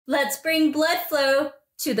Let's bring blood flow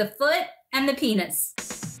to the foot and the penis.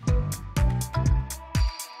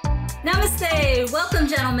 Namaste! Welcome,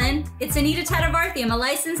 gentlemen. It's Anita Tatavarthi. I'm a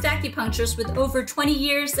licensed acupuncturist with over 20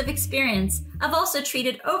 years of experience. I've also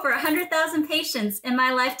treated over 100,000 patients in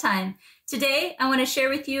my lifetime. Today, I want to share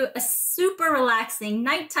with you a super relaxing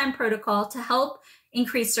nighttime protocol to help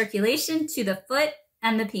increase circulation to the foot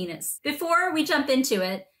and the penis. Before we jump into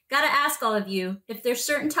it, gotta ask all of you, if there's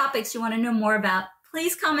certain topics you want to know more about,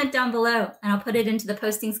 please comment down below and I'll put it into the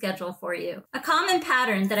posting schedule for you. A common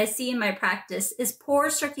pattern that I see in my practice is poor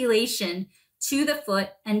circulation to the foot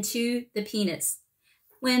and to the penis.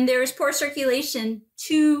 When there is poor circulation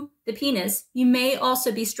to the penis, you may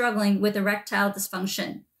also be struggling with erectile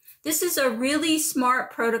dysfunction. This is a really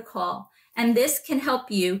smart protocol, and this can help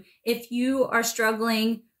you if you are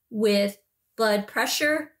struggling with blood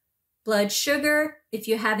pressure, blood sugar, if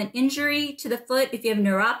you have an injury to the foot, if you have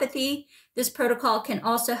neuropathy. This protocol can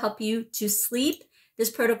also help you to sleep. This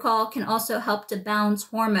protocol can also help to balance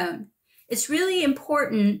hormone. It's really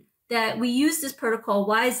important that we use this protocol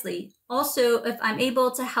wisely. Also, if I'm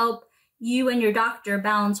able to help you and your doctor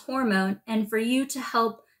balance hormone and for you to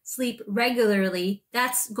help sleep regularly,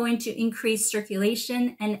 that's going to increase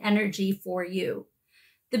circulation and energy for you.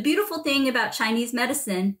 The beautiful thing about Chinese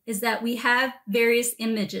medicine is that we have various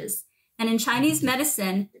images. And in Chinese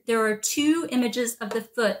medicine, there are two images of the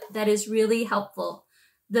foot that is really helpful.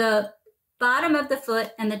 The bottom of the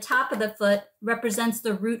foot and the top of the foot represents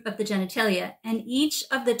the root of the genitalia, and each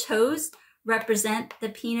of the toes represent the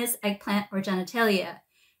penis, eggplant, or genitalia.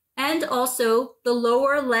 And also the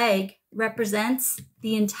lower leg represents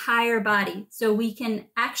the entire body. So we can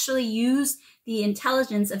actually use the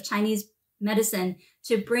intelligence of Chinese medicine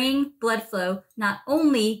to bring blood flow not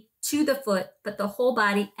only to the foot, but the whole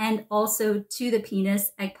body, and also to the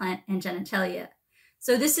penis, eggplant, and genitalia.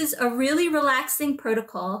 So this is a really relaxing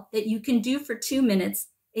protocol that you can do for 2 minutes.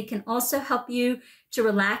 It can also help you to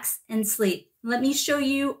relax and sleep. Let me show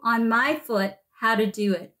you on my foot how to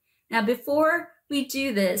do it. Now, before we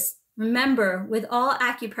do this, remember, with all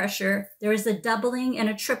acupressure, there is a doubling and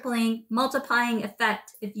a tripling, multiplying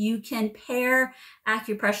effect if you can pair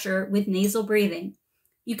acupressure with nasal breathing.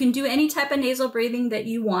 You can do any type of nasal breathing that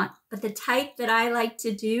you want, but the type that I like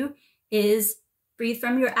to do is breathe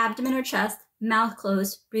from your abdomen or chest, mouth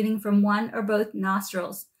closed, breathing from one or both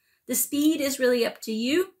nostrils. The speed is really up to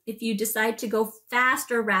you. If you decide to go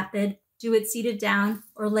fast or rapid, do it seated down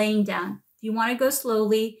or laying down. If you want to go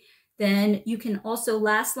slowly, then you can also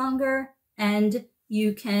last longer and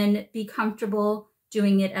you can be comfortable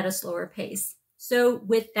doing it at a slower pace. So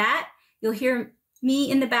with that, you'll hear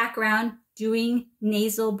me in the background doing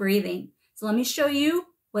nasal breathing. So let me show you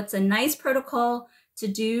what's a nice protocol to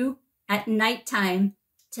do at nighttime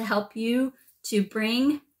to help you to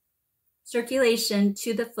bring circulation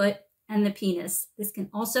to the foot and the penis. This can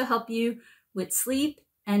also help you with sleep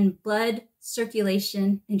and blood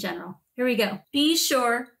circulation in general. Here we go. Be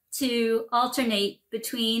sure to alternate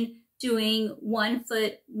between doing one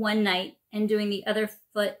foot one night and doing the other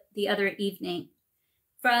foot the other evening.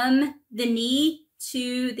 From the knee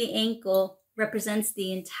to the ankle represents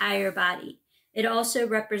the entire body. It also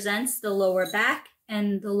represents the lower back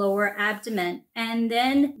and the lower abdomen. And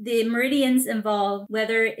then the meridians involved,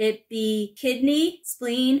 whether it be kidney,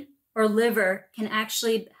 spleen, or liver, can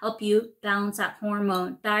actually help you balance out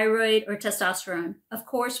hormone, thyroid, or testosterone. Of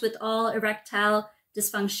course, with all erectile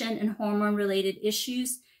dysfunction and hormone-related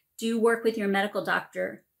issues, do work with your medical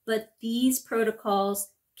doctor. But these protocols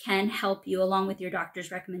can help you along with your doctor's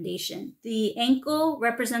recommendation. The ankle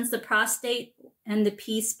represents the prostate and the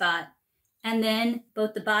P spot. And then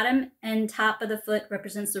both the bottom and top of the foot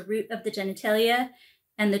represents the root of the genitalia,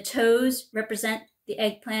 and the toes represent the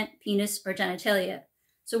eggplant, penis, or genitalia.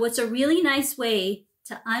 So what's a really nice way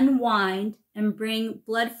to unwind and bring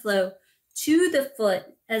blood flow to the foot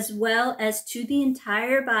as well as to the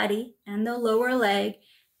entire body and the lower leg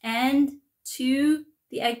and to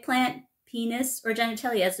the eggplant, penis, or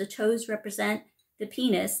genitalia, as the toes represent the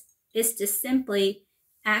penis, is to simply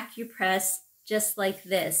acupress just like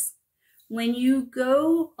this. When you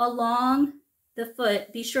go along the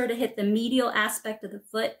foot, be sure to hit the medial aspect of the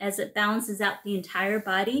foot as it balances out the entire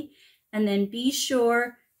body, and then be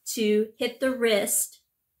sure to hit the wrist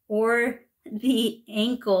or the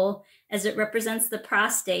ankle as it represents the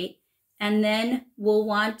prostate, and then we'll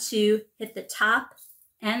want to hit the top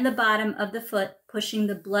and the bottom of the foot, pushing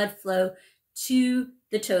the blood flow to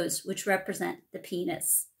the toes, which represent the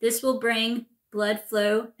penis. This will bring blood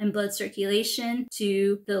flow and blood circulation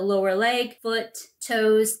to the lower leg, foot,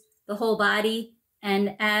 toes, the whole body,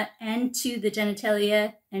 and to the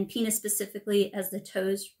genitalia and penis specifically, as the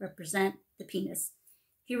toes represent the penis.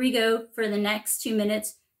 Here we go for the next 2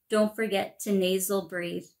 minutes. Don't forget to nasal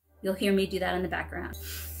breathe. You'll hear me do that in the background.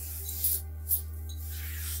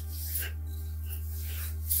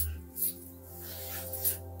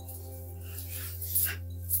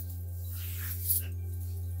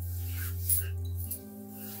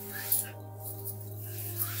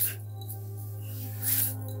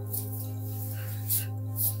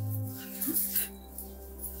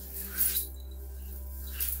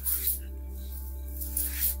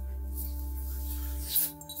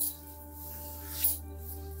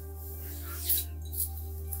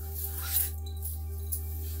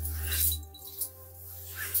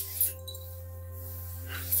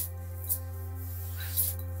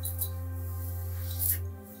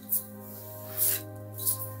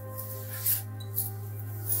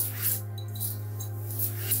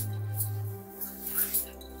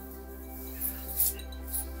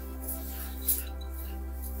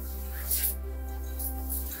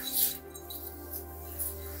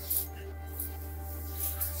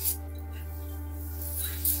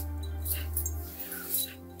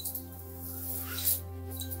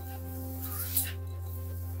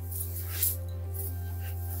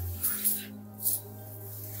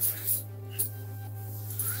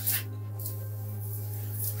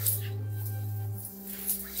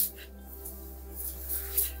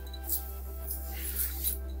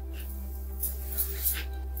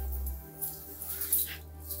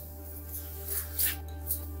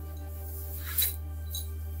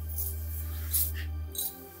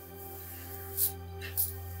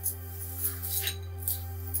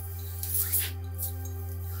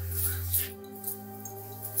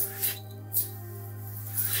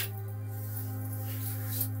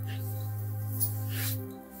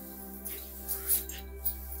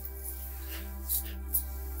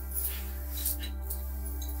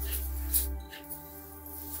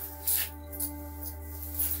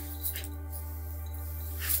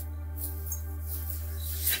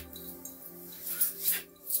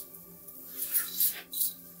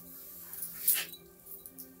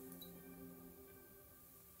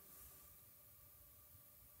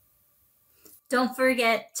 Don't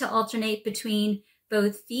forget to alternate between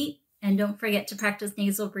both feet, and don't forget to practice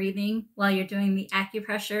nasal breathing while you're doing the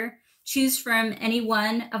acupressure. Choose from any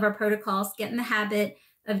one of our protocols. Get in the habit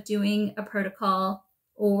of doing a protocol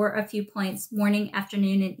or a few points morning,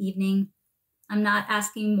 afternoon, and evening. I'm not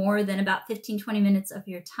asking more than about 15-20 minutes of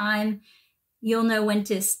your time. You'll know when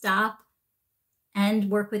to stop and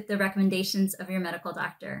work with the recommendations of your medical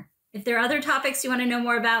doctor. If there are other topics you want to know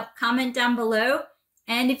more about, comment down below.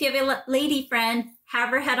 And if you have a lady friend, have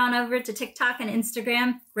her head on over to TikTok and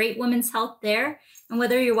Instagram. Great women's health there. And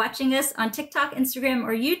whether you're watching us on TikTok, Instagram,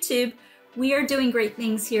 or YouTube, we are doing great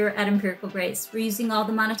things here at Empirical Grace. We're using all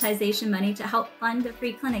the monetization money to help fund a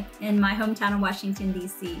free clinic in my hometown of Washington,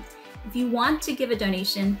 D.C. If you want to give a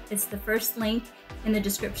donation, it's the first link in the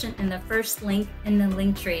description and the first link in the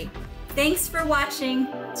link tree. Thanks for watching.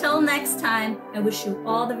 Till next time, I wish you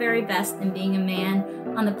all the very best in being a man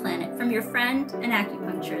on the planet. From your friend and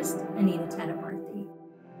acupuncturist, Anita Tadavarthy.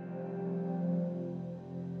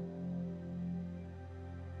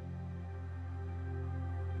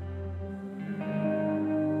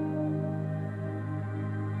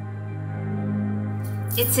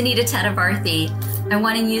 It's Anita Tadavarthy. I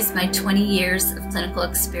want to use my 20 years of clinical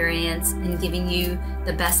experience in giving you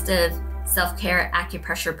the best of self-care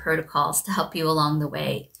acupressure protocols to help you along the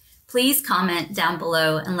way. Please comment down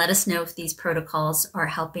below and let us know if these protocols are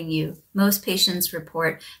helping you. Most patients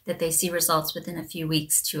report that they see results within a few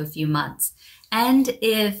weeks to a few months. And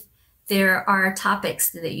if there are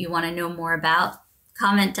topics that you want to know more about,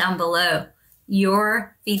 comment down below.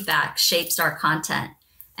 Your feedback shapes our content.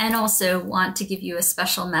 And also want to give you a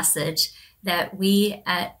special message that we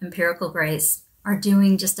at Empirical Grace are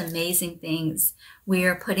doing just amazing things. We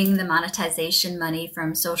are putting the monetization money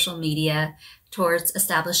from social media towards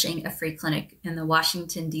establishing a free clinic in the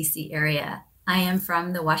Washington, D.C. area. I am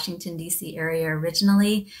from the Washington, D.C. area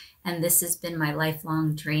originally, and this has been my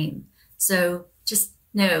lifelong dream. So just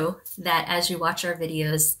know that as you watch our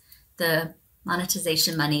videos, the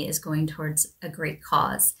monetization money is going towards a great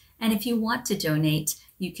cause. And if you want to donate,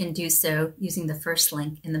 you can do so using the first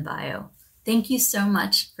link in the bio. Thank you so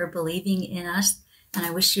much for believing in us, and I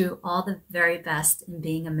wish you all the very best in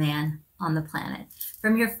being a man on the planet.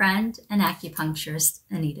 From your friend and acupuncturist,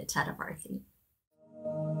 Anita Tadavarthy.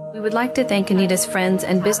 We would like to thank Anita's friends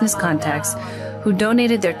and business contacts who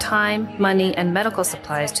donated their time, money, and medical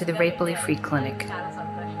supplies to the Rapely Free Clinic.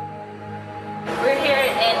 We're here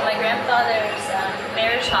in my grandfather's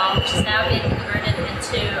marriage hall, which has now been converted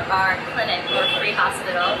into our clinic or free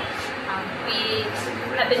hospital. We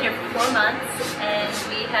have been here for 4 months, and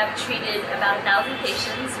we have treated about 1,000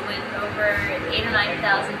 patients with over 8,000 or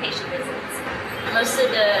 9,000 patient visits. Most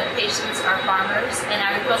of the patients are farmers and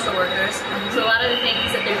agricultural workers, so a lot of the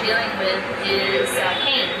things that they're dealing with is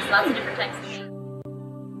pain. There's lots of different types of pain.